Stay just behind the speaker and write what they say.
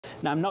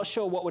Now, I'm not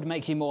sure what would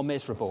make you more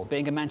miserable,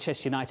 being a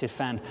Manchester United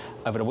fan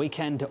over the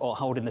weekend or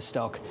holding the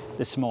stock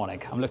this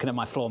morning. I'm looking at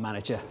my floor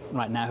manager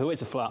right now, who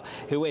is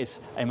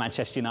a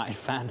Manchester United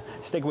fan.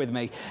 Stick with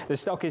me. The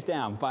stock is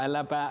down by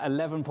about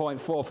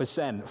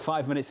 11.4%,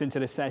 5 minutes into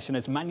the session,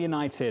 as Man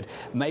United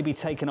may be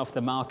taken off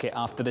the market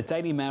after the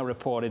Daily Mail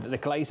reported that the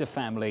Glazer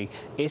family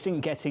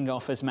isn't getting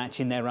offers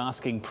matching their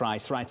asking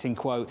price, writing,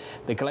 quote,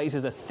 "The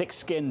Glazers are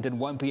thick-skinned and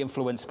won't be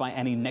influenced by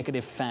any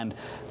negative fan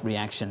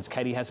reactions."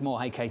 Katie has more.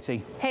 Hey,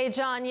 Katie. Hey,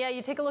 John. Yeah,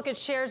 you take a look at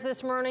shares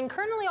this morning,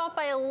 currently off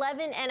by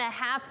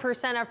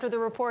 11.5% after the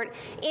report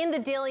in the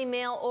Daily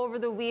Mail over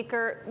the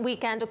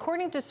weekend.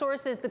 According to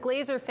sources, the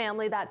Glazer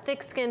family, that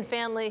thick-skinned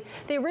family,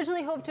 they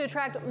originally hoped to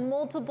attract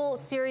multiple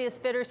serious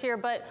bidders here,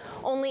 but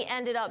only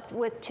ended up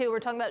with two. We're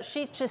talking about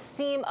Sheikh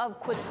Jassim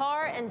of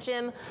Qatar and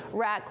Jim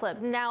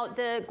Ratcliffe. Now,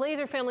 the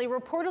Glazer family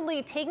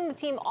reportedly taking the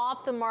team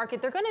off the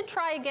market. They're going to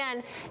try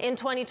again in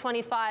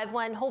 2025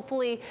 when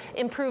hopefully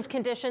improved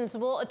conditions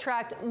will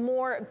attract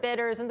more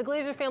bidders. And the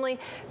Glazer family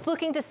is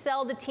looking to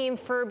sell the team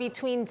for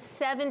between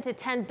 7 to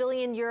 10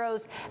 billion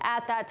euros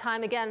at that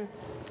time. Again,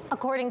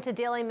 according to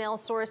Daily Mail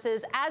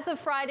sources, as of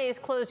Friday's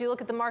close, you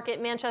look at the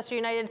market, Manchester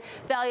United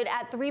valued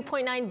at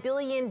 $3.9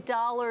 billion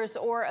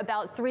or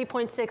about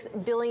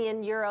 3.6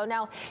 billion euro.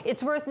 Now,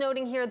 it's worth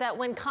noting here that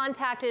when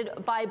contacted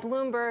by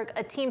Bloomberg,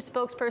 a team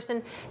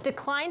spokesperson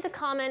declined to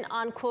comment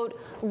on, quote,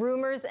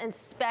 rumors and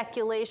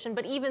speculation.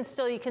 But even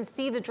still, you can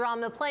see the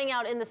drama playing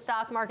out in the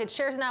stock market.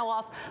 Shares now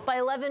off by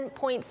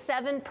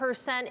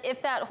 11.7%.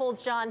 If that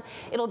holds, John,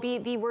 it'll be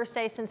the worst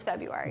day since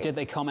February. Did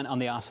they comment on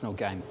the Arsenal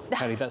game?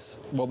 Kelly, that's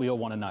what we all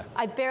want to know.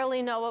 I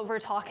barely know what we're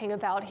talking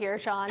about here,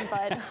 John,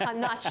 but I'm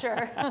not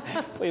sure.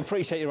 We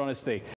appreciate your honesty.